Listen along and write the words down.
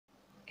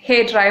Hey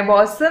Tribe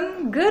Awesome,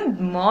 good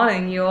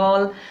morning you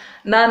all.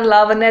 நான்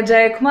Lavanya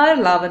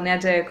Jayakumar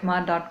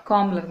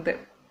lavanyajaykumar.com இருந்து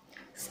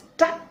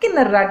stuck in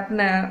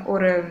ரட்ன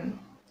ஒரு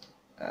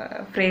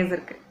phrase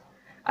இருக்கு.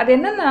 அது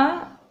என்னன்னா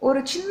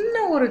ஒரு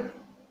சின்ன ஒரு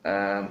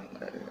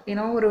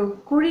ஒரு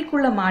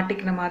குழிக்குள்ள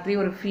மாட்டிக்கின மாதிரி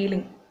ஒரு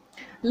ஃபீலிங்.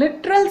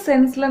 லிட்ரல்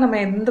சென்ஸில் நம்ம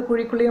எந்த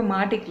குழிக்குள்ளேயும்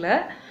மாட்டிக்கல,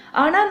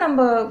 ஆனால்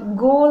நம்ம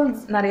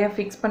கோல்ஸ் நிறைய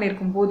ஃபிக்ஸ்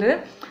பண்ணியிருக்கும் போது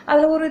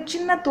அதில் ஒரு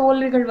சின்ன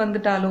தோல்விகள்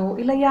வந்துட்டாலோ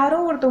இல்லை யாரோ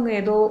ஒருத்தவங்க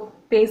ஏதோ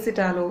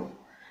பேசிட்டாலோ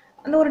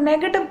அந்த ஒரு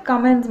நெகட்டிவ்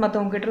கமெண்ட்ஸ்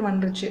மற்றவங்க கிட்ட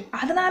வந்துருச்சு,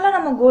 அதனால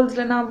நம்ம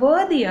கோல்ஸில் நான்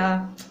வேர்தியா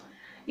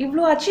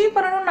இவ்வளோ அச்சீவ்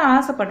பண்ணணும்னு நான்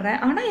ஆசைப்படுறேன்,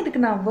 ஆனால்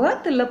இதுக்கு நான்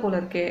வேர்த் இல்லை போல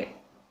இருக்கே,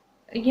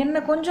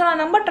 என்னை கொஞ்சம்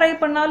நான் நம்ப ட்ரை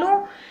பண்ணாலும்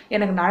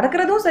எனக்கு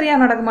நடக்கிறதும்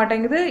சரியாக நடக்க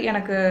மாட்டேங்குது,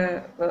 எனக்கு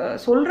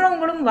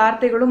சொல்கிறவங்களும்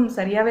வார்த்தைகளும்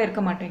சரியாகவே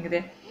இருக்க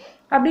மாட்டேங்குது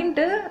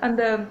அப்படின்ட்டு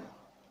அந்த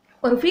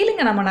ஒரு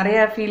ஃபீலிங்கை நம்ம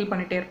நிறையா ஃபீல்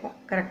பண்ணிகிட்டே இருப்போம்.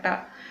 கரெக்டாக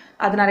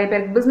அது நிறைய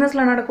பேருக்கு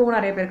பிஸ்னஸில் நடக்கும்,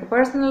 நிறைய பேருக்கு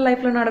பர்சனல்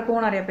லைஃப்பில்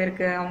நடக்கும், நிறைய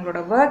பேருக்கு அவங்களோட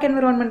ஒர்க்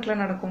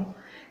என்விரான்மெண்ட்டில் நடக்கும்.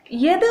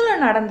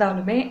 எதில்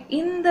நடந்தாலுமே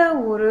இந்த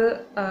ஒரு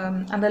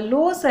அந்த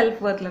லோ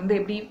செல்ஃப் ஒர்த்லேருந்து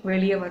எப்படி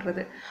வெளியே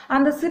வர்றது,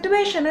 அந்த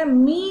சிச்சுவேஷனை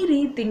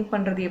மீறி திங்க்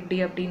பண்ணுறது எப்படி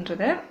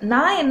அப்படின்றத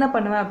நான் என்ன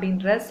பண்ணுவேன்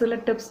அப்படின்ற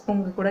சில டிப்ஸ்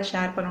உங்கள் கூட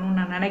ஷேர் பண்ணணும்னு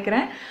நான்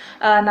நினைக்கிறேன்.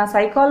 நான்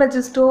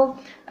சைக்காலஜிஸ்டோ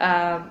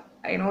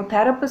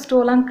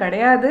தெரப்பிஸ்டோலாம்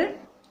கிடையாது.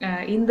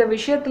 இந்த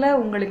விஷயத்தில்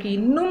உங்களுக்கு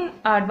இன்னும்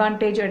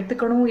அட்வான்டேஜ்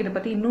எடுத்துக்கணும், இதை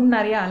பற்றி இன்னும்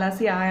நிறைய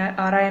அலாசி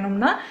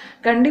ஆராயணும்னா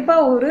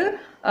கண்டிப்பாக ஒரு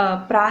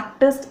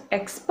ப்ராக்டிஸ்ட்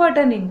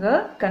எக்ஸ்பர்ட்டை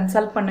நீங்கள்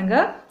கன்சல்ட்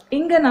பண்ணுங்கள்.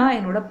 இங்கே நான்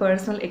என்னோட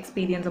பர்சனல்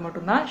எக்ஸ்பீரியன்ஸை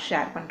மட்டும்தான்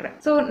ஷேர் பண்ணுறேன்.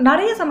 ஸோ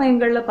நிறைய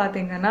சமயங்களில்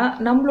பார்த்தீங்கன்னா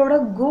நம்மளோட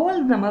கோல்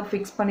நம்ம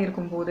ஃபிக்ஸ்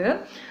பண்ணியிருக்கும் போது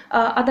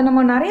அதை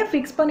நம்ம நிறைய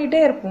ஃபிக்ஸ் பண்ணிகிட்டே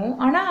இருப்போம்,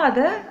 ஆனால்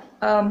அதை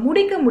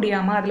முடிக்க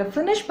முடியாமல் அதில்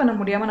ஃபினிஷ் பண்ண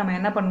முடியாமல் நம்ம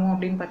என்ன பண்ணுவோம்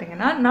அப்படின்னு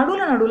பார்த்தீங்கன்னா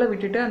நடுவில்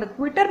விட்டுட்டு அந்த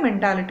குவிட்டர்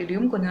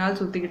மென்டாலிட்டிலையும் கொஞ்ச நாள்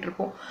சுற்றிக்கிட்டு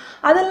இருப்போம்.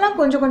 அதெல்லாம்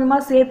கொஞ்சம்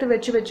கொஞ்சமாக சேர்த்து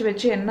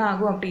வச்சு என்ன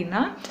ஆகும்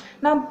அப்படின்னா,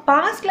 நான்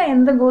பாஸ்டில்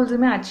எந்த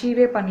கோல்ஸுமே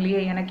அச்சீவே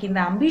பண்ணலையே, எனக்கு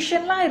இந்த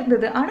அம்பிஷன்லாம்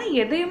இருந்தது ஆனால்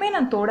எதையுமே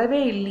நான்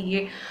தொடவே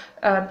இல்லையே,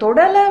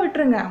 தொடலை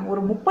விட்டுருங்க,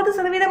 ஒரு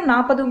 30%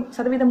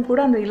 40% கூட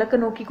அந்த இலக்கை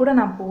நோக்கி கூட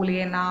நான்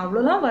போகலையே, நான்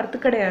அவ்வளோலாம் வர்த்து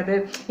கிடையாது,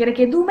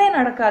 எனக்கு எதுவுமே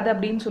நடக்காது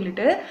அப்படின்னு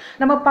சொல்லிட்டு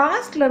நம்ம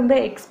பாஸ்ட்ல இருந்த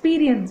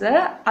எக்ஸ்பீரியன்ஸை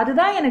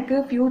அதுதான் எனக்கு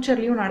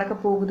ஃப்யூச்சர்லேயும் நடக்க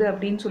போகுது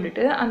அப்படின்னு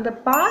சொல்லிட்டு அந்த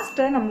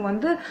பாஸ்ட்டை நம்ம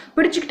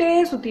பிடிச்சிக்கிட்டே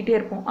சுற்றிட்டே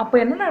இருப்போம். அப்போ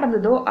என்ன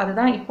நடந்ததோ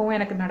அதுதான் இப்போவும்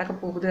எனக்கு நடக்க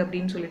போகுது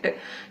அப்படின்னு சொல்லிட்டு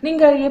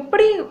நீங்கள்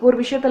எப்படி ஒரு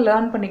விஷயத்த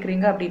லேர்ன்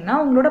பண்ணிக்கிறீங்க அப்படின்னா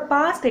உங்களோட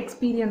பாஸ்ட்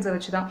எக்ஸ்பீரியன்ஸை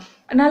வச்சு தான்.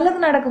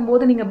 நல்லது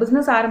நடக்கும்போது நீங்கள்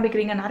பிஸ்னஸ்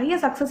ஆரம்பிக்கிறீங்க, நிறைய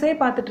சக்ஸஸே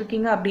பார்த்துட்டு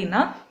இருக்கீங்க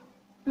அப்படின்னா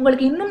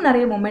உங்களுக்கு இன்னும்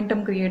நிறைய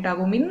மொமெண்டம் கிரியேட்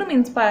ஆகும், இன்னும்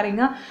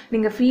இன்ஸ்பைரிங்காக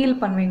நீங்கள் ஃபீல்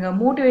பண்ணுவீங்க,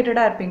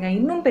 மோட்டிவேட்டடாக இருப்பீங்க,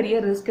 இன்னும் பெரிய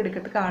ரிஸ்க்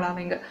எடுக்கிறதுக்கு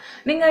ஆளாவீங்க.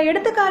 நீங்கள்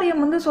எடுத்த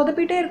காரியம்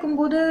சொதப்பிட்டே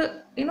இருக்கும்போது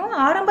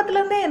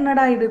ஆரம்பத்துலேருந்தே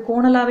என்னடா இது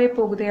கோணலாகவே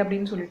போகுதே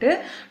அப்படின்னு சொல்லிட்டு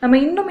நம்ம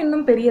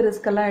இன்னும் பெரிய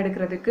ரிஸ்கெல்லாம்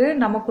எடுக்கிறதுக்கு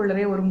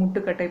நமக்குள்ளவே ஒரு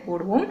முட்டுக்கட்டை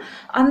போடுவோம்.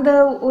 அந்த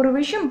ஒரு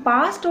விஷயம்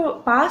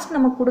பாஸ்ட்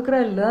நமக்கு கொடுக்குற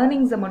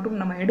லேர்னிங்ஸை மட்டும்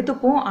நம்ம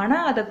எடுத்துப்போம்,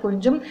 ஆனால் அதை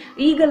கொஞ்சம்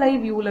ஈகல் ஐ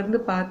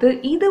வியூலேருந்து பார்த்து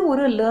இது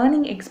ஒரு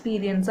லேர்னிங்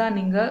எக்ஸ்பீரியன்ஸாக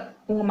நீங்கள்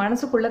உங்கள்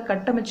மனசுக்குள்ளே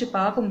கட்டமைச்சு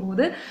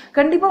பார்க்கும்போது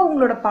கண்டிப்பாக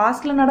உங்களோட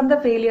பாஸ்டில் நடந்த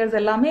ஃபெயிலியர்ஸ்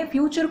எல்லாமே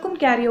ஃப்யூச்சருக்கும்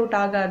கேரி அவுட்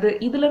ஆகாது,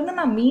 இதுலேருந்து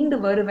நான் மீண்டு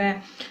வருவேன்,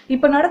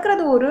 இப்போ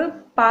நடக்கிறது ஒரு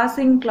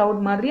பாசிங்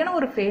கிளவுட் மாதிரியான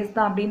ஒரு ஃபேஸ்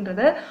தான் அப்படின்றத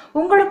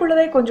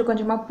உங்களுக்குள்ளவே கொஞ்சம்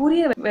கொஞ்சமாக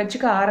புரிய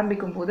வச்சுக்க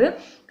ஆரம்பிக்கும் போது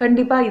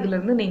கண்டிப்பாக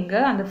இதுலேருந்து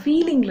நீங்கள் அந்த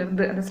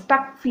ஃபீலிங்லேருந்து அந்த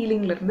ஸ்டக்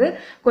ஃபீலிங்லேருந்து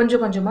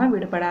கொஞ்சம் கொஞ்சமாக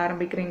விடுபட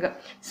ஆரம்பிக்கிறீங்க.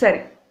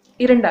 சரி,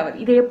 இரண்டாவது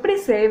இதை எப்படி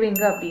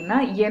செய்வீங்க அப்படின்னா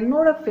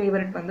என்னோட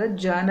ஃபேவரட்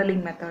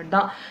ஜேர்னலிங் மெத்தட்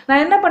தான்.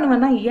 நான் என்ன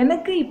பண்ணுவேன்னா,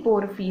 எனக்கு இப்போ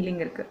ஒரு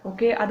ஃபீலிங் இருக்குது,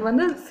 ஓகே,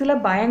 அது சில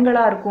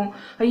பயங்களாக இருக்கும்,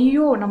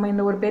 ஐயோ நம்ம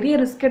இந்த ஒரு பெரிய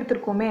ரிஸ்க்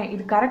எடுத்திருக்கோமே,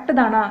 இது கரெக்டு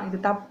தானா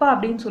இது தப்பா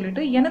அப்படின்னு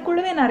சொல்லிட்டு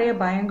எனக்குள்ளவே நிறைய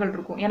பயங்கள்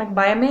இருக்கும். எனக்கு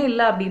பயமே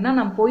இல்லை அப்படின்னா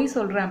நான் பொய்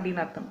சொல்கிறேன்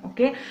அப்படின்னு அர்த்தம்.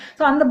 ஓகே,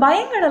 ஸோ அந்த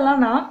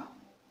பயங்களெல்லாம் நான்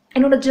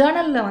என்னோட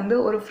ஜேர்னலில்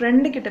ஒரு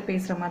ஃப்ரெண்டு கிட்ட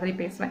பேசுகிற மாதிரி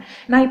பேசுவேன்.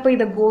 நான் இப்போ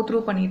இதை கோ த்ரூ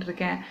பண்ணிட்டு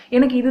இருக்கேன்,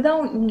 எனக்கு இதுதான்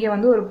இங்கே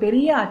ஒரு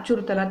பெரிய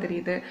அச்சுறுத்தலாக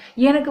தெரியுது,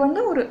 எனக்கு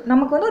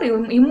நமக்கு ஒரு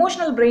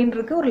இமோஷனல் பிரெயின்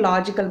இருக்குது, ஒரு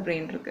லாஜிக்கல்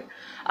பிரெயின் இருக்குது.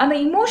 அந்த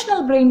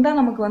இமோஷனல் பிரெயின்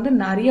தான் நமக்கு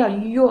நிறைய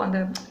ஐயோ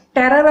அந்த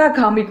டெரராக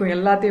காமிக்கும்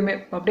எல்லாத்தையுமே,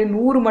 அப்படியே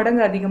 100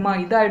 மடங்கு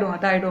அதிகமாக இதாயிடும்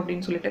அதாயிடும்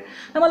அப்படின்னு சொல்லிட்டு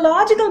நம்ம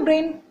லாஜிக்கல்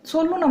பிரெயின்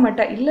சொல்லும்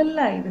நம்மகிட்ட,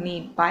 இல்லை இது நீ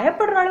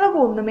பயப்படுற அளவுக்கு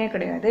ஒன்றுமே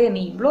கிடையாது,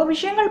 நீ இவ்வளோ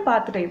விஷயங்கள்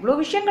பார்த்துட்ட, இவ்வளோ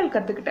விஷயங்கள்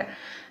கற்றுக்கிட்ட,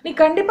 நீ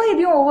கண்டிப்பாக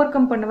இதையும் ஓவர்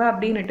கம் பண்ணுவ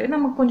அப்படின்னுட்டு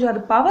நமக்கு கொஞ்சம்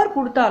அது பவர்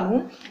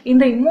கொடுத்தாலும்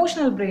இந்த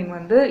இமோஷனல்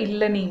பிரெயின்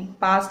இல்லை நீ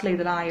பாஸ்டில்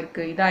இதெல்லாம்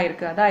ஆயிருக்கு,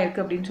 இதாயிருக்கு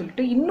அதாயிருக்கு அப்படின்னு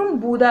சொல்லிட்டு இன்னும்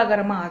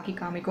பூதாகரமாக ஆக்கி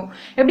காமிக்கும்.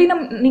 எப்படி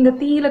நீங்கள்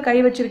தீயில கை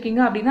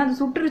வச்சிருக்கீங்க அப்படின்னா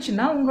அது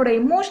சுட்டுருச்சுன்னா உங்களோட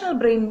இமோஷனல்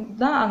பிரெயின்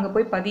தான் அங்கே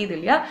போய் பதியுது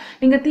இல்லையா.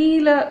 நீங்கள்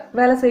தீயில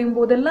வேலை செய்யும்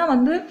போதெல்லாம்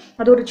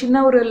அது ஒரு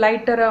சின்ன ஒரு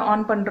லைட்டரை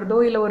ஆன் பண்ணுறதோ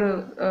இல்லை ஒரு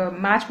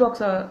மேட்ச்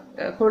பாக்ஸை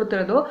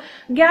கொளுத்துறதோ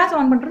கேஸ்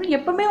ஆன் பண்ணுறதோ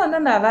எப்பவுமே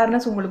அந்த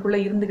அவேர்னஸ் உங்களுக்குள்ளே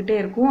இருந்துக்கிட்டே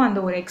இருக்கும், அந்த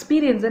ஒரு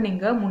எக்ஸ்பீரியன்ஸை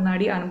நீங்கள்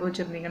முன்னாடி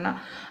அனுபவிச்சிருந்தீங்கன்னா.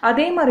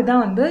 அதே மாதிரி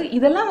தான்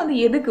இதெல்லாம்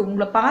எதுக்கு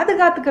உங்களை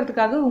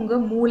பாதுகாத்துக்கிறதுக்காக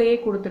உங்கள் மூளையே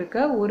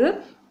கொடுத்துருக்க ஒரு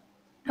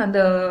அந்த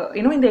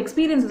இந்த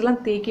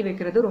எக்ஸ்பீரியன்ஸ்லாம் தேக்கி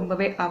வைக்கிறது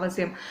ரொம்பவே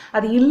அவசியம்.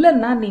 அது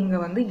இல்லைன்னா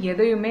நீங்கள் வந்து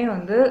எதையுமே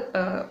வந்து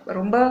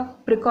ரொம்ப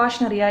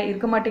ப்ரிகாஷனரியாக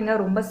இருக்க மாட்டீங்க,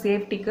 ரொம்ப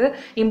சேஃப்டிக்கு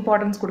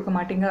இம்பார்ட்டன்ஸ் கொடுக்க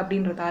மாட்டீங்க.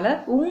 அப்படின்றதால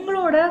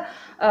உங்களோட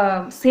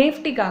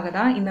சேஃப்டிக்காக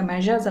தான் இந்த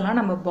மெஷர்ஸ் எல்லாம்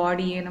நம்ம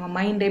பாடியே நம்ம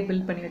மைண்டே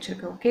பில்ட் பண்ணி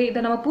வச்சிருக்கு. ஓகே,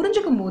 இதை நம்ம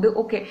புரிஞ்சுக்கும் போது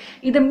ஓகே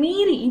இதை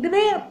மீறி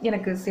இதுவே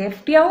எனக்கு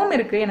சேஃப்டியாகவும்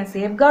இருக்குது, என்னை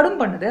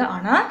சேஃப்கார்டும் பண்ணுது,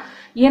 ஆனால்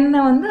என்னை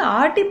வந்து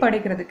ஆட்டி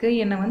படைக்கிறதுக்கு,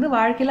 என்னை வந்து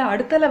வாழ்க்கையில்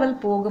அடுத்த லெவல்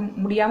போக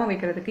முடியாமல்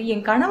வைக்கிறதுக்கு,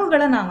 என்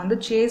கனவுகளை நான் வந்து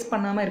சேஸ்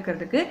பண்ணாமல்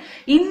இருக்கிறதுக்கு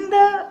இந்த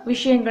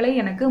விஷயங்களை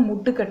எனக்கு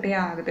முட்டுக்கட்டே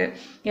ஆகுது.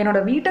 என்னோட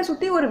வீட்டை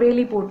சுற்றி ஒரு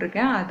வேலி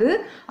போட்டிருக்கேன், அது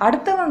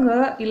அடுத்தவங்க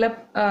இல்லை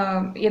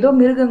ஏதோ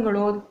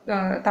மிருகங்களோ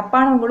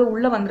தப்பானவங்களோ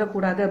உள்ளே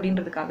வந்துடக்கூடாது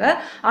அப்படின்றதுக்காக.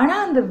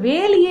 ஆனால் அந்த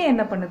வேலியே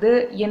என்ன பண்ணுது,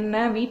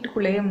 என்ன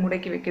வீட்டுக்குள்ளேயே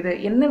முடக்கி வைக்குது,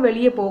 என்ன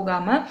வெளியே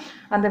போகாமல்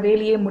அந்த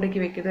வேலியே முடக்கி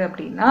வைக்குது.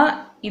 அப்படின்னா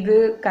இது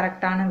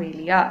கரெக்டான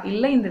வேலியா,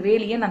 இல்லை இந்த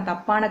வேலியை நான்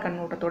தப்பான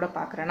கண்ணோட்டத்தோட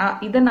பார்க்குறேன்னா,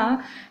 இதை நான்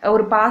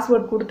ஒரு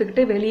பாஸ்வேர்ட்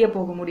கொடுத்துக்கிட்டு வெளியே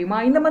போக முடியுமா,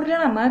 இந்த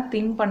மாதிரிலாம் நம்ம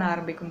திங்க் பண்ண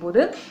ஆரம்பிக்கும்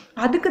போது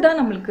அதுக்கு தான்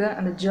நம்மளுக்கு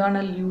அந்த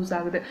ஜேர்னல் யூஸ்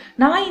ஆகுது.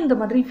 நான் இந்த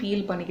மாதிரி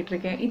ஃபீல் பண்ணிக்கிட்டு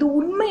இருக்கேன், இது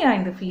உண்மையா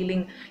இந்த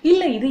ஃபீலிங்,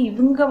 இல்லை இது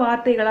இவங்க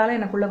வார்த்தைகளால்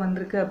எனக்குள்ளே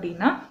வந்திருக்கு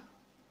அப்படின்னா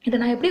இதை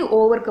நான் எப்படி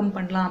ஓவர் கம்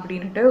பண்ணலாம்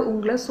அப்படின்ட்டு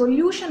உங்களை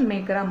சொல்யூஷன்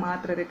மேக்கராக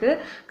மாற்றுறதுக்கு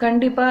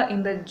கண்டிப்பாக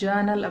இந்த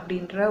ஜேர்னல்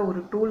அப்படின்ற ஒரு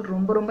டூல்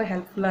ரொம்ப ரொம்ப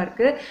ஹெல்ப்ஃபுல்லாக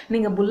இருக்குது.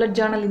 நீங்கள் புல்லட்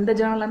ஜேர்னல் இந்த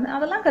ஜேர்னல் வந்து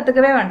அதெல்லாம்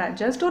கற்றுக்கவே வேண்டாம்.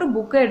 ஜஸ்ட் ஒரு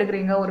புக்கை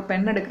எடுக்கிறீங்க, ஒரு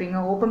பென் எடுக்கிறீங்க,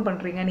 ஓப்பன்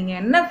பண்ணுறீங்க, நீங்கள்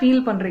என்ன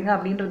ஃபீல் பண்ணுறீங்க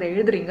அப்படின்றத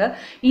எழுதுறீங்க,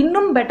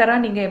 இன்னும்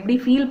பெட்டராக நீங்கள் எப்படி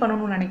ஃபீல்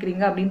பண்ணணும்னு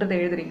நினைக்கிறீங்க அப்படின்றத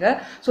எழுதுறீங்க.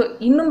 ஸோ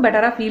இன்னும்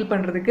பெட்டராக ஃபீல்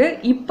பண்ணுறதுக்கு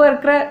இப்போ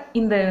இருக்கிற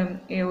இந்த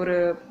ஒரு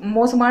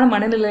மோசமான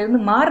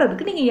மனநிலையிலேருந்து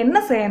மாறுறதுக்கு நீங்கள் என்ன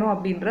செய்யணும்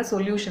அப்படின்ற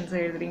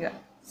சொல்யூஷன்ஸை எழுதுறீங்க.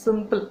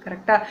 சிம்பிள்,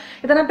 கரெக்டாக?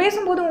 இதை நான்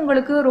பேசும்போது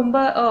உங்களுக்கு ரொம்ப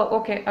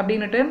ஓகே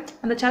அப்படின்னுட்டு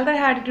அந்த சல்ட்ரை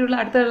ஆட்டிடியூடில்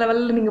அடுத்த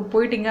லெவலில் நீங்கள்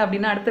போயிட்டீங்க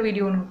அப்படின்னா அடுத்த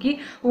வீடியோ நோக்கி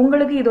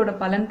உங்களுக்கு இதோட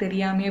பலன்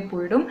தெரியாமையே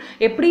போயிடும்.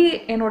 எப்படி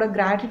என்னோட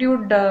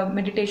கிராட்டிடியூட்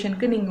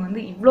மெடிடேஷனுக்கு நீங்கள்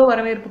வந்து இவ்வளோ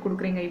வரவேற்பு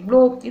கொடுக்குறீங்க,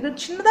 இவ்வளோ இது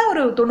சின்னதாக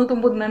ஒரு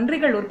 99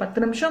 நன்றிகள், ஒரு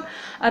 10 நிமிஷம்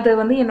அது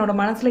வந்து என்னோட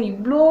மனசில்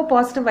இவ்வளோ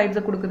பாசிட்டிவ்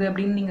வைப்ஸை கொடுக்குது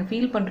அப்படின்னு நீங்கள்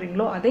ஃபீல்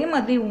பண்ணுறீங்களோ, அதே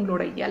மாதிரி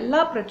உங்களோட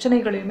எல்லா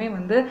பிரச்சனைகளையுமே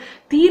வந்து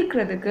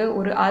தீர்க்கிறதுக்கு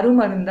ஒரு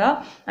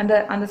அருமருந்தாக அந்த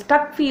அந்த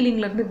ஸ்டக்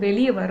ஃபீலிங்லேருந்து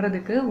வெளியே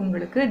வர்றதுக்கு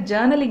உங்களுக்கு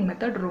ஜர்னலிங்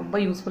மெத்தட் ரொம்ப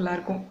யூஸ்ஃபுல்லாக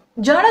இருக்கும்.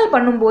 ஜர்னல்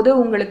பண்ணும்போது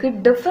உங்களுக்கு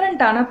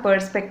டிஃப்ரெண்ட்டான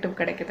பெர்ஸ்பெக்டிவ்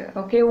கிடைக்குது.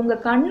 ஓகே,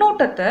 உங்கள்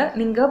கண்ணோட்டத்தை,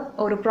 நீங்கள்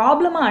ஒரு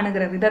ப்ராப்ளமாக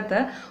அணுகிற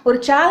விதத்தை, ஒரு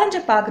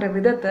சேலஞ்சை பார்க்குற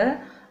விதத்தை,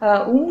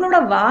 உங்களோட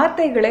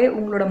வார்த்தைகளே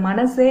உங்களோட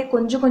மனசே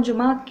கொஞ்சம்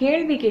கொஞ்சமாக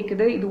கேள்வி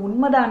கேட்குது, இது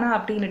உண்மைதானா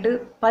அப்படின்ட்டு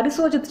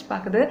பரிசோதிச்சு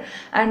பார்க்குது.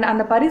 அண்ட்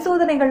அந்த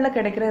பரிசோதனைகளில்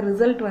கிடைக்கிற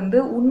ரிசல்ட் வந்து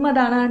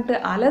உண்மைதானான்ட்டு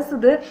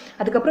அலசுது.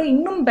 அதுக்கப்புறம்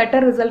இன்னும்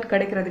பெட்டர் ரிசல்ட்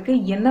கிடைக்கிறதுக்கு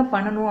என்ன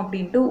பண்ணணும்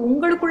அப்படின்ட்டு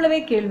உங்களுக்குள்ளவே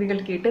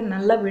கேள்விகள் கேட்டு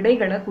நல்ல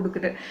விடைகளை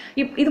கொடுக்குது.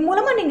 இது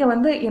மூலமாக நீங்கள்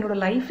வந்து என்னோட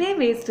லைஃபே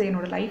வேஸ்ட்டு,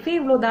 என்னோட லைஃபே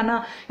இவ்வளோ தானா,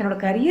 என்னோட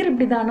கரியர்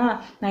இப்படி தானா,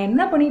 நான்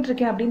என்ன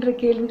பண்ணிகிட்ருக்கேன் அப்படின்ற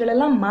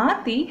கேள்விகளெல்லாம்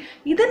மாற்றி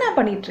இதை நான்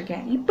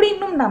பண்ணிகிட்ருக்கேன், இப்படி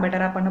இன்னும் நான்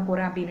பெட்டராக பண்ண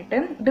போகிறேன்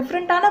அப்படின்ட்டு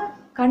டிஃப்ரெண்ட்டான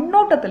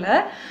கண்ணோட்டத்தில்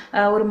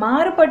ஒரு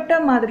மாறுபட்ட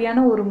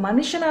மாதிரியான ஒரு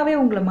மனுஷனாவே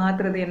உங்களை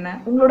மாத்துறது என்ன,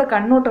 உங்களோட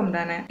கண்ணோட்டம்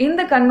தானே.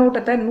 இந்த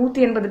கண்ணோட்டத்தை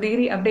 180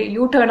 டிகிரி அப்படியே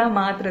யூட்டர்னா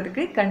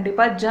மாத்துறதுக்கு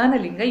கண்டிப்பா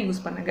ஜர்னலிங்கை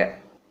யூஸ் பண்ணுங்க.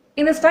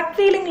 இந்த ஸ்டக்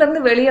ஃபீலிங்லேருந்து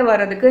வெளியே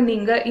வர்றதுக்கு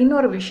நீங்கள்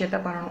இன்னொரு விஷயத்த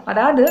பண்ணணும்.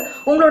 அதாவது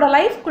உங்களோட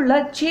லைஃப்குள்ளே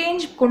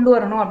சேஞ்ச் கொண்டு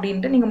வரணும்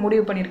அப்படின்ட்டு நீங்கள்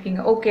முடிவு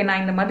பண்ணியிருக்கீங்க. ஓகே,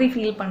 நான் இந்த மாதிரி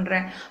ஃபீல்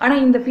பண்ணுறேன்,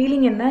 ஆனால் இந்த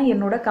ஃபீலிங் என்ன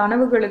என்னோட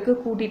கனவுகளுக்கு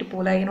கூட்டிகிட்டு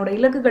போகல, என்னோட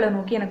இலக்குகளை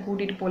நோக்கி எனக்கு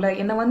கூட்டிகிட்டு போகல,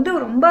 என்னை வந்து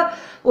ரொம்ப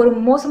ஒரு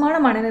மோசமான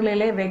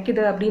மனநிலையிலே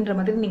வைக்குது அப்படின்ற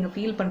மாதிரி நீங்கள்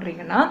ஃபீல்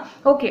பண்ணுறீங்கன்னா,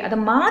 ஓகே அதை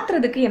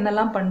மாற்றுறதுக்கு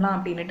என்னெல்லாம் பண்ணலாம்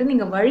அப்படின்ட்டு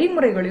நீங்கள்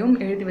வழிமுறைகளையும்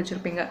எழுதி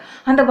வச்சுருப்பீங்க.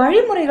 அந்த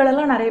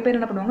வழிமுறைகளெல்லாம் நிறைய பேர்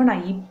என்ன பண்ணுவாங்க,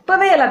 நான்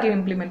இப்போவே எல்லாத்தையும்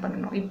இம்ப்ளிமெண்ட்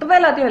பண்ணணும், இப்போவே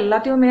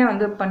எல்லாத்தையுமே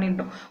வந்து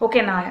பண்ணிடணும்.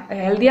 ஓகே, நான்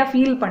ஹெல்தியாக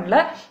ஃபீல் பண்ணல,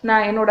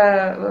 நான் என்னோட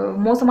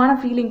மோசமான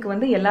ஃபீலிங்க்கு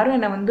வந்து எல்லாரும்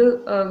என்னை வந்து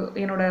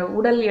என்னோட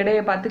உடல்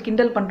எடையை பார்த்து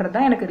கிண்டல் பண்ணுறது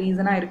தான் எனக்கு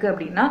ரீசனாக இருக்குது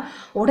அப்படின்னா,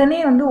 உடனே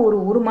வந்து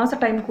ஒரு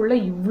மாதம் டைமுக்குள்ளே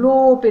இவ்வளோ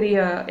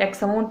பெரிய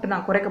எக்ஸ் அமௌண்ட்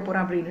நான் குறைக்க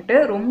போகிறேன் அப்படின்ட்டு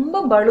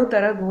ரொம்ப பலு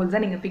தர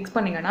கோல்ஸை நீங்கள் ஃபிக்ஸ்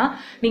பண்ணிங்கன்னா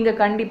நீங்கள்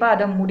கண்டிப்பாக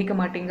அதை முடிக்க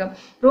மாட்டீங்க.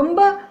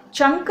 ரொம்ப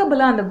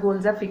சங்கபிளாக அந்த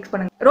கோல்ஸை ஃபிக்ஸ்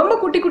பண்ணுங்க. ரொம்ப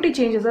குட்டி குட்டி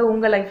சேஞ்சஸை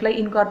உங்கள் லைஃப்பில்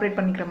இன்கார்பரேட்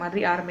பண்ணிக்கிற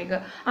மாதிரி ஆரம்பிங்க.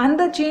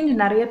 அந்த சேஞ்ச்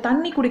நிறைய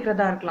தண்ணி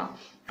குடிக்கிறதா இருக்கலாம்,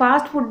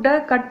 ஃபாஸ்ட் ஃபுட்டை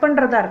கட்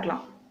பண்ணுறதா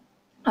இருக்கலாம்,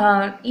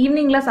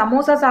 ஈவினிங்கில்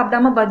சமோசா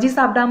சாப்பிடாம பஜ்ஜி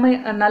சாப்பிடாம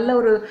நல்ல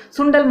ஒரு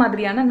சுண்டல்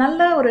மாதிரியான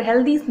நல்ல ஒரு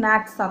ஹெல்தி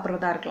ஸ்நாக்ஸ்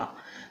சாப்பிட்றதா இருக்கலாம்.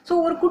 ஸோ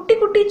ஒரு குட்டி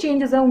குட்டி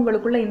சேஞ்சஸை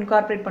உங்களுக்குள்ளே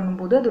இன்கார்பரேட்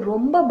பண்ணும்போது அது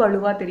ரொம்ப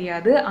பலுவாக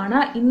தெரியாது.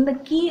 ஆனால் இந்த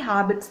கீ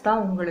ஹேபிட்ஸ்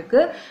தான் உங்களுக்கு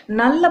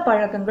நல்ல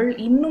பழக்கங்கள்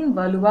இன்னும்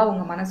வலுவாக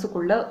உங்கள்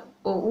மனசுக்குள்ளே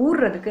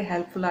ஊறுறதுக்கு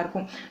ஹெல்ப்ஃபுல்லாக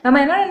இருக்கும். நம்ம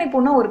என்ன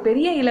நினைப்போம்னா, ஒரு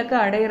பெரிய இலக்கை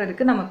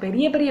அடையிறதுக்கு நம்ம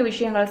பெரிய பெரிய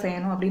விஷயங்களை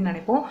செய்யணும் அப்படின்னு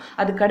நினைப்போம்.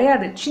 அது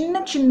கிடையாது.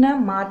 சின்ன சின்ன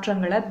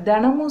மாற்றங்களை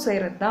தினமும்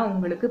செய்கிறது தான்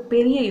உங்களுக்கு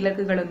பெரிய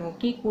இலக்குகளை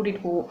நோக்கி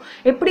கூட்டிகிட்டு போவோம்.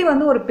 எப்படி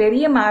வந்து ஒரு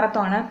பெரிய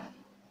மேரத்தானை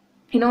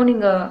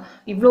நீங்கள்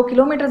இவ்வளோ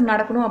கிலோமீட்டர்ஸ்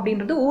நடக்கணும்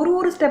அப்படின்றது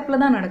ஒரு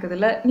ஸ்டெப்பில் தான் நடக்குது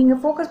இல்லை, நீங்கள்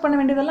ஃபோக்கஸ் பண்ண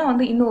வேண்டியதெல்லாம்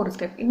வந்து இன்னொரு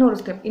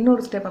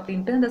ஸ்டெப்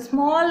அப்படின்ட்டு அந்த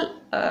ஸ்மால்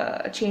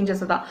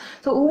சேஞ்சஸ் தான்.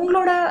 ஸோ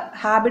உங்களோட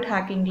ஹேபிட்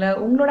ஹேக்கிங்கில்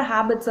உங்களோட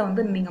ஹேபிட்ஸை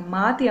வந்து நீங்கள்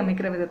மாற்றி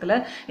அமைக்கிற விதத்தில்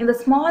இந்த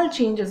ஸ்மால்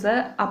சேஞ்சஸை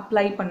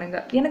அப்ளை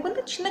பண்ணுங்கள். எனக்கு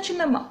வந்து சின்ன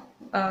சின்ன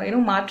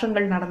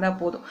மாற்றங்கள் நடந்தால்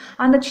போதும்.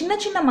 அந்த சின்ன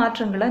சின்ன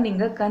மாற்றங்களை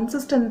நீங்கள்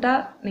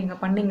கன்சிஸ்டண்ட்டாக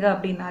நீங்கள் பண்ணீங்க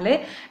அப்படின்னாலே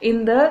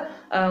இந்த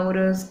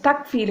ஒரு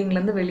ஸ்டக்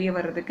ஃபீலிங்லேருந்து வெளியே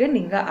வர்றதுக்கு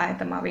நீங்கள்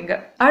ஆயத்தமாவீங்க.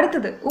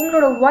 அடுத்தது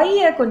உங்களோட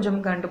ஒய்யை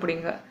கொஞ்சம்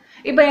கண்டுபிடிங்க.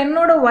 இப்போ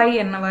என்னோட ஒய்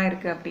என்னவா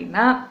இருக்குது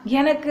அப்படின்னா,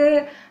 எனக்கு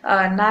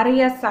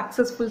நிறைய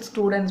சக்ஸஸ்ஃபுல்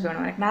ஸ்டூடெண்ட்ஸ்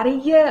வேணும், எனக்கு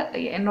நிறைய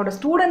என்னோட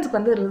ஸ்டூடெண்ட்ஸ்க்கு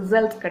வந்து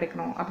ரிசல்ட்ஸ்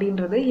கிடைக்கணும்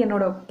அப்படின்றது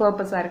என்னோட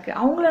பர்பஸாக இருக்குது.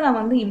 அவங்கள நான்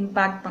வந்து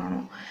இம்பேக்ட்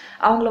பண்ணணும்,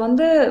 அவங்கள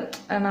வந்து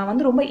நான்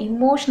வந்து ரொம்ப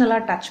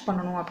இமோஷ்னலாக டச்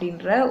பண்ணணும்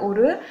அப்படின்ற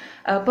ஒரு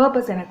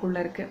பர்பஸ்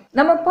எனக்குள்ளே இருக்குது.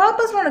 நம்ம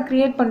பர்பஸ் ஒன்று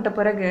க்ரியேட் பண்ணிட்ட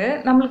பிறகு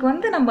நம்மளுக்கு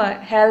வந்து நம்ம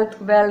ஹெல்த்,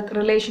 வெல்த்,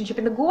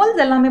 ரிலேஷன்ஷிப், இந்த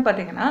கோல்ஸ் எல்லாமே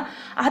பார்த்தீங்கன்னா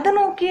அதை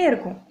நோக்கியே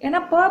இருக்கும்.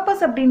 ஏன்னா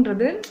பர்பஸ்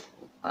அப்படின்றது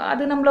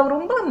அது நம்மளை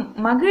ரொம்ப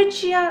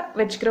மகிழ்ச்சியாக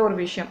வச்சுக்கிற ஒரு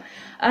விஷயம்.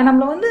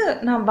 நம்மளை வந்து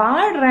நான்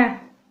வாழ்கிறேன்,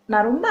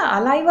 நான் ரொம்ப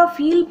அலைவாக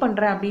ஃபீல்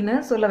பண்ணுறேன் அப்படின்னு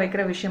சொல்ல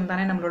வைக்கிற விஷயம்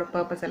தானே நம்மளோட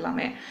பர்பஸ்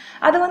எல்லாமே.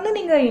 அதை வந்து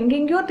நீங்கள்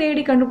எங்கெங்கேயோ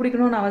தேடி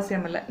கண்டுபிடிக்கணும்னு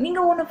அவசியம் இல்லை.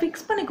 நீங்கள் ஒன்று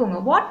ஃபிக்ஸ் பண்ணிக்கோங்க,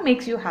 வாட்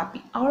மேக்ஸ் யூ ஹாப்பி,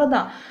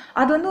 அவ்வளோதான்.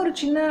 அது வந்து ஒரு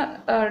சின்ன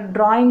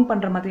ட்ராயிங்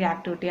பண்ணுற மாதிரி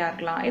ஆக்டிவிட்டியாக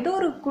இருக்கலாம், ஏதோ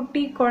ஒரு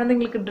குட்டி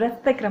குழந்தைங்களுக்கு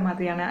ட்ரெஸ் தைக்கிற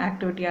மாதிரியான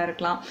ஆக்டிவிட்டியாக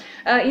இருக்கலாம்,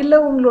 இல்லை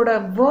உங்களோட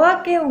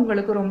ஒர்க்கே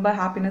உங்களுக்கு ரொம்ப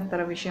ஹாப்பினஸ்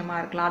தர விஷயமா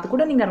இருக்கலாம். அது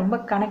கூட நீங்கள் ரொம்ப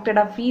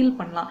கனெக்டடாக ஃபீல்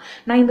பண்ணலாம்.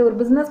 நான் இந்த ஒரு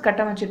பிஸ்னஸ்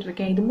கட்டமைச்சிட்டு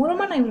இருக்கேன், இது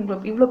மூலமாக நான்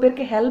இவ்வளோ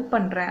பேருக்கு ஹெல்ப்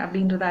பண்ணுறேன்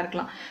அப்படின்றதா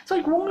இருக்கலாம்.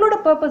 ஸோ உங்களோட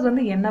பர்பஸ்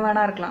வந்து என்ன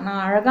வேணா இருக்கலாம்.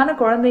 நான் அழகான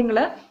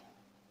குழந்தைங்களை,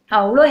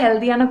 அவ்வளோ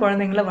ஹெல்த்தியான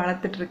குழந்தைங்களை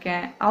வளர்த்துட்டு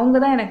இருக்கேன், அவங்க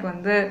தான் எனக்கு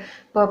வந்து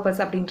பர்பஸ்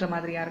அப்படின்ற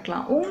மாதிரியாக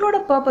இருக்கலாம். உங்களோட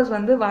பர்பஸ்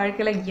வந்து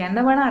வாழ்க்கையில் என்ன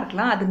வேணா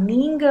இருக்கலாம். அது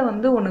நீங்கள்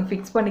வந்து ஒன்று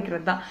ஃபிக்ஸ்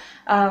பண்ணிக்கிறது தான்.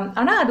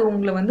 ஆனால் அது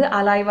உங்களை வந்து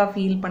அலைவாக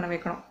ஃபீல் பண்ண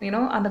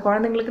வைக்கணும். அந்த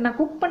குழந்தைங்களுக்கு நான்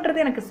குக்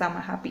பண்ணுறது எனக்கு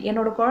செம்ம ஹாப்பி,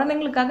 என்னோடய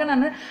குழந்தைங்களுக்காக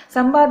நான்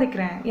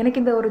சம்பாதிக்கிறேன்,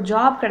 எனக்கு இந்த ஒரு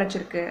ஜாப்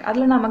கிடச்சிருக்கு,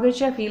 அதில் நான்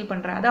மகிழ்ச்சியாக ஃபீல்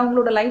பண்ணுறேன், அது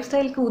அவங்களோட லைஃப்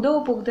ஸ்டைலுக்கு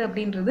உதவ போகுது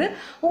அப்படின்றது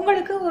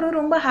உங்களுக்கு ஒரு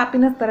ரொம்ப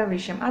ஹாப்பினஸ் தர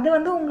விஷயம். அது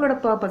வந்து உங்களோட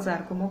பர்பஸாக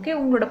இருக்கும். ஓகே,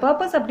 உங்களோட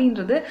பர்பஸ்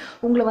அப்படின்றது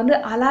உங்களை வந்து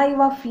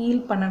அலைவாக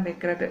ஃபீல் பண்ண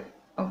வைக்கிறது.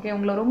 ஓகே,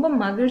 உங்களை ரொம்ப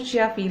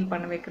மகிழ்ச்சியாக ஃபீல்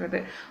பண்ண வைக்கிறது,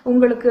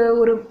 உங்களுக்கு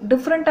ஒரு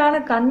டிஃப்ரெண்ட்டான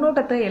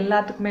கண்ணோட்டத்தை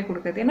எல்லாத்துக்குமே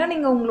கொடுக்குது. ஏன்னா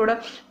நீங்கள் உங்களோட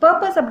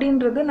பர்பஸ்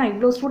அப்படின்றது நான்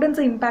இவ்வளோ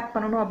ஸ்டூடெண்ட்ஸை இம்பேக்ட்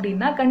பண்ணணும்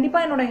அப்படின்னா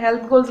கண்டிப்பாக என்னோட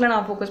ஹெல்த் கோல்ஸில்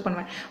நான் ஃபோக்கஸ்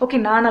பண்ணுவேன். ஓகே,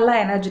 நான் நல்லா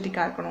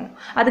எனர்ஜெட்டிக்காக இருக்கணும்,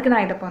 அதுக்கு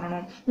நான் இதை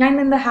பண்ணணும்,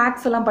 நான் இந்த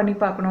ஹேக்ஸ் எல்லாம் பண்ணி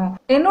பார்க்கணும்,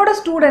 என்னோட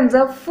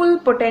ஸ்டூடெண்ட்ஸை ஃபுல்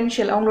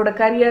பொட்டென்ஷியல் அவங்களோட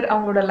கரியர்,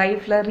 அவங்களோட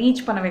லைஃப்பில்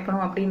ரீச் பண்ண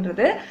வைக்கணும்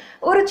அப்படின்றது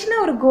ஒரு சின்ன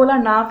ஒரு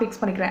கோலாக நான் ஃபிக்ஸ்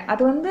பண்ணிக்கிறேன்.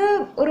 அது வந்து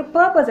ஒரு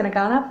பர்பஸ் எனக்கு,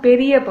 ஆனால்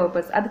பெரிய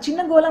பர்பஸ். அது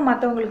சின்ன கோலாக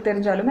மற்றவங்களுக்கு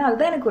தெரிஞ்சாலுமே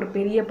அதுதான் எனக்கு ஒரு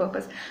பெரிய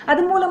பர்பஸ்.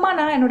 அது மூலமாக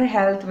நான் என்னோட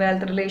ஹெல்த்,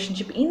 வெல்த்,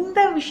 ரிலேஷன்ஷிப், இந்த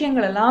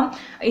விஷயங்கள் எல்லாம்,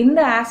 இந்த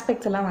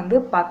ஆஸ்பெக்ட்ஸ் எல்லாம் வந்து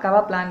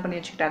பக்காவாக பிளான் பண்ணி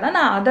வச்சுக்கிட்டா தான்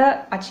நான் அதை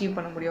அச்சீவ்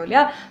பண்ண முடியும்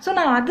இல்லையா? ஸோ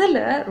நான்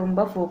அதில்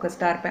ரொம்ப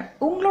ஃபோக்கஸ்டாக இருப்பேன்.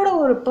 உங்களோட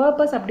ஒரு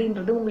பர்பஸ்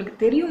அப்படின்றது உங்களுக்கு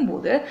தெரியும்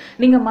போது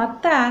நீங்கள்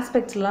மற்ற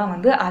ஆஸ்பெக்ட்ஸ்லாம்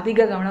வந்து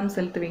அதிக கவனம்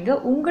செலுத்துவீங்க.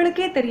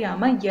 உங்களுக்கே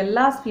தெரியாமல்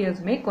எல்லா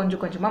ஸ்பியர்ஸுமே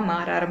கொஞ்சம் கொஞ்சமாக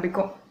மாற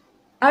ஆரம்பிக்கும்.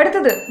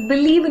 அடுத்தது,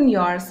 பிலீவ் இன்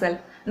யோர்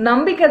செல்ஃப்.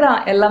 நம்பிக்கை தான்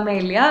எல்லாமே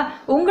இல்லையா?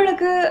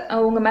 உங்களுக்கு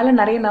உங்கள் மேலே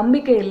நிறைய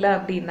நம்பிக்கை இல்லை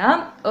அப்படின்னா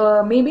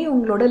மேபி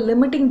உங்களோட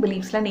லிமிட்டிங்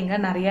பிலீஃப்ஸில்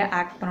நீங்கள் நிறைய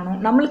ஆக்ட் பண்ணணும்.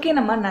 நம்மளுக்கே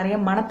நம்ம நிறைய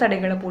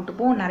மனத்தடைகளை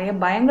போட்டுப்போம், நிறைய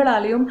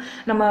பயங்களாலையும்,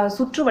 நம்ம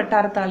சுற்று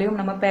வட்டாரத்தாலையும்,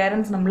 நம்ம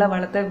பேரண்ட்ஸ் நம்மளை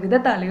வளர்த்த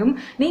விதத்தாலையும்.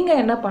 நீங்கள்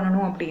என்ன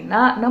பண்ணணும்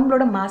அப்படின்னா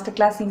நம்மளோட மாஸ்டர்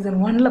கிளாஸ் சீசன்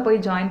 1 போய்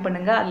ஜாயின்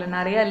பண்ணுங்கள். அதில்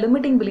நிறைய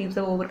லிமிட்டிங்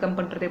பிலீஃப்ஸை ஓவர் கம்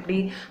பண்ணுறது எப்படி,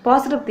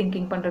 பாசிட்டிவ்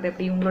திங்கிங் பண்ணுறது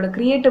எப்படி, உங்களோட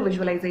creative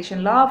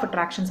visualisation, law of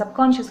attraction,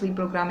 subconscious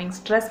reprogramming,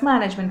 stress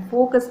management,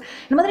 focus,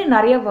 இந்த மாதிரி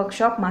நிறைய work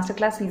shop master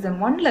class season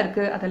 1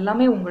 இருக்குது. அது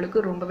எல்லாமே உங்களுக்கு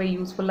ரொம்பவே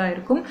யூஸ்ஃபுல்லாக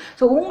இருக்கும்.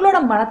 ஸோ உங்களோட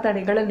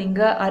மனத்தடைகளை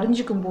நீங்கள்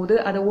அறிஞ்சிக்கும் போது,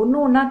 அதை ஒன்று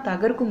ஒன்றா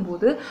தகர்க்கும்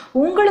போது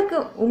உங்களுக்கு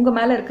உங்கள்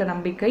மேலே இருக்க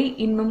நம்பிக்கை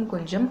இன்னும்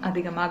கொஞ்சம்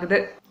அதிகமாகுது.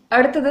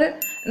 அடுத்தது,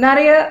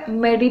 நிறைய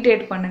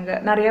மெடிடேட் பண்ணுங்க,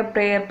 நிறைய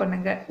ப்ரேயர்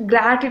பண்ணுங்க,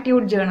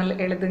 கிராட்டிடியூட் ஜேர்னல்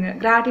எழுதுங்க,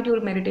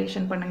 கிராட்டிடியூட்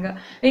மெடிடேஷன் பண்ணுங்க.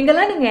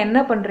 இங்கெல்லாம் நீங்கள் என்ன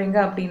பண்ணுறீங்க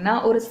அப்படின்னா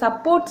ஒரு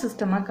சப்போர்ட்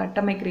சிஸ்டமாக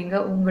கட்டமைக்கிறீங்க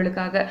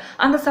உங்களுக்காக.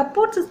 அந்த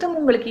சப்போர்ட் சிஸ்டம்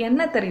உங்களுக்கு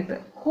என்ன தெரியுது?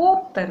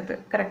 ஹோப் தருது.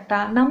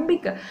 கரெக்டாக,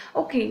 நம்பிக்கை.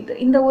 ஓகே,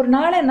 இந்த ஒரு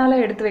நாளை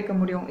என்னால் எடுத்து வைக்க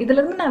முடியும்,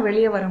 இதுலேருந்து நான்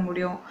வெளியே வர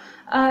முடியும்,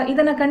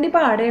 இதை நான்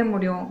கண்டிப்பாக அடைய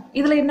முடியும்,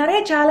 இதில்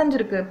நிறைய சேலஞ்ச்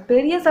இருக்குது,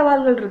 பெரிய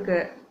சவால்கள்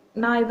இருக்குது,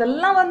 நான்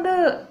இதெல்லாம் வந்து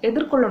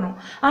எதிர்கொள்ளணும்,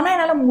 ஆனால்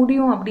என்னால்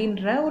முடியும்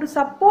அப்படின்ற ஒரு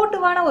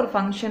சப்போர்ட்டிவான ஒரு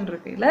ஃபங்க்ஷன்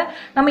இருக்குது. இல்லை,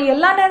 நம்ம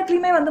எல்லா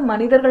நேரத்துலையுமே வந்து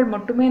மனிதர்கள்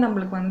மட்டுமே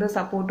நம்மளுக்கு வந்து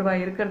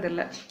சப்போர்ட்டிவாக இருக்கிறது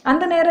இல்லை.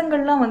 அந்த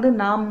நேரங்கள்லாம் வந்து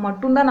நாம்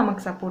மட்டும்தான்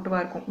நமக்கு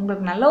சப்போர்ட்டிவாக இருக்கும்.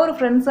 உங்களுக்கு நல்ல ஒரு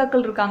ஃப்ரெண்ட்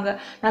சர்க்கிள் இருக்காங்க,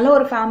 நல்ல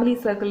ஒரு ஃபேமிலி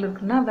சர்க்கிள்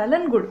இருக்குன்னா வெல்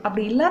அண்ட் குட்.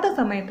 அப்படி இல்லாத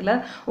சமயத்தில்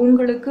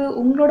உங்களுக்கு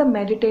உங்களோட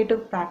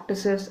meditative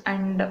practices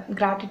and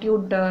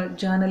gratitude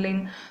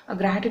journaling,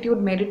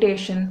 gratitude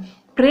meditation,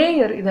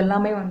 prayer,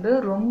 இதெல்லாமே வந்து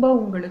ரொம்ப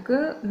உங்களுக்கு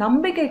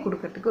நம்பிக்கை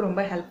கொடுக்கறதுக்கு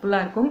ரொம்ப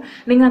ஹெல்ப்ஃபுல்லாக இருக்கும்.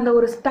 நீங்கள் அந்த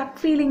ஒரு ஸ்டக்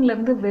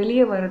ஃபீலிங்லேருந்து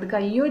வெளியே வர்றதுக்கு,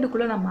 ஐயோ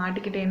இதுக்குள்ளே நான்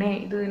மாட்டிக்கிட்டேனே,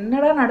 இது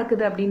என்னடா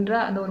நடக்குது அப்படின்ற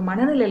அந்த ஒரு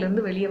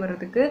மனநிலையிலேருந்து வெளியே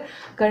வர்றதுக்கு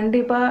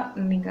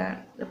கண்டிப்பாக நீங்கள்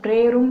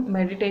ப்ரேயரும்,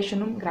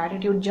 மெடிடேஷனும்,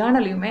 கிராட்டிடியூட்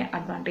ஜேர்னலையுமே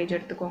அட்வான்டேஜ்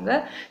எடுத்துக்கோங்க.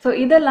 ஸோ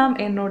இதெல்லாம்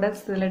என்னோட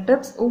சில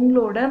டிப்ஸ்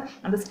உங்களோட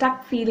அந்த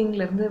ஸ்டக்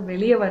ஃபீலிங்லேருந்து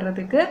வெளியே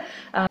வர்றதுக்கு.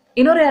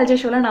 இன்னொரு எல்ஜே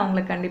ஷோவில் நான்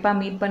உங்களை கண்டிப்பாக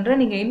மீட் பண்ணுறேன்.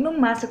 நீங்கள் இன்னும்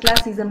மாஸ்டர்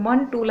கிளாஸ் சீசன் 1,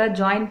 2ல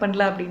ஜாயின்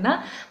பண்ணல அப்படின்னா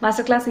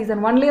மாஸ்டர் கிளாஸ்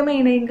சீசன் 1லேயுமே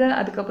இணையுங்க.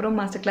 அதுக்கப்புறம்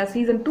மாஸ்டர் கிளாஸ்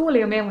சீசன்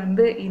 2லேயுமே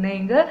வந்து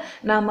இணையுங்க.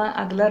 நாம்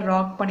அதில்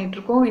ராக்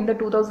பண்ணிகிட்ருக்கோம். இந்த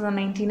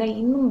 2019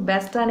 இன்னும்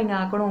பெஸ்ட்டாக நீங்கள்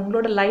ஆக்கணும்,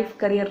 உங்களோட லைஃப்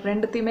கரியர்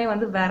ரெண்டுத்தையுமே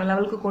வந்து வேறு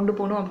லெவலுக்கு கொண்டு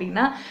போகணும்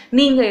அப்படின்னா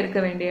நீங்கள்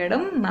இருக்க வேண்டிய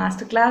இடம்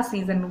மாஸ்டர் கிளாஸ்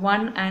சீசன்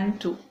 1 and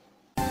 2.